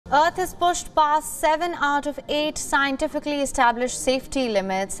Earth has pushed past 7 out of 8 scientifically established safety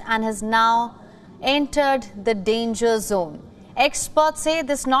limits and has now entered the danger zone. Experts say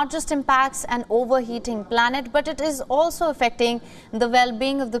this not just impacts an overheating planet, but it is also affecting the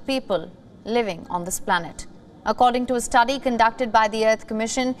well-being of the people living on this planet. According to a study conducted by the Earth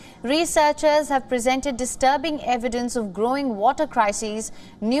Commission, researchers have presented disturbing evidence of growing water crises,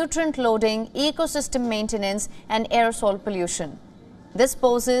 nutrient loading, ecosystem maintenance, and aerosol pollution. This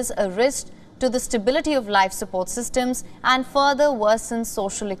poses a risk to the stability of life support systems and further worsens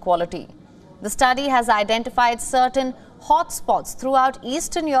social equality. The study has identified certain hotspots throughout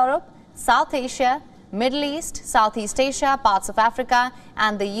Eastern Europe, South Asia, Middle East, Southeast Asia, parts of Africa,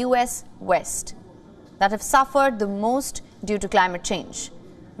 and the US West that have suffered the most due to climate change.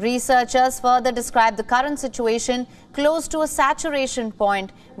 Researchers further describe the current situation close to a saturation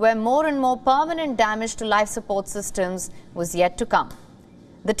point where more and more permanent damage to life support systems was yet to come.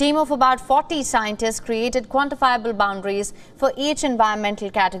 The team of about 40 scientists created quantifiable boundaries for each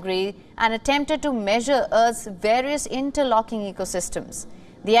environmental category and attempted to measure Earth's various interlocking ecosystems.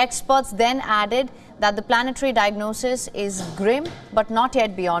 The experts then added that the planetary diagnosis is grim but not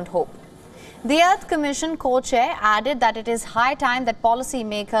yet beyond hope. The Earth Commission co-chair added that it is high time that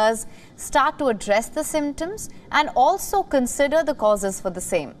policymakers start to address the symptoms and also consider the causes for the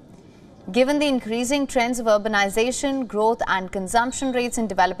same. Given the increasing trends of urbanization, growth and consumption rates in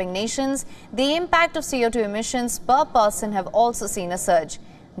developing nations, the impact of CO2 emissions per person have also seen a surge.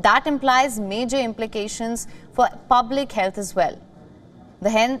 That implies major implications for public health as well.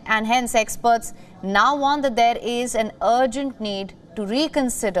 Hence experts now warn that there is an urgent need to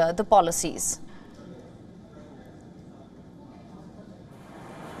reconsider the policies.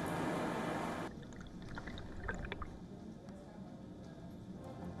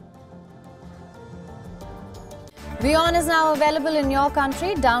 WION is now available in your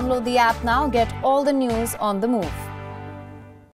country. Download the app now. Get all the news on the move.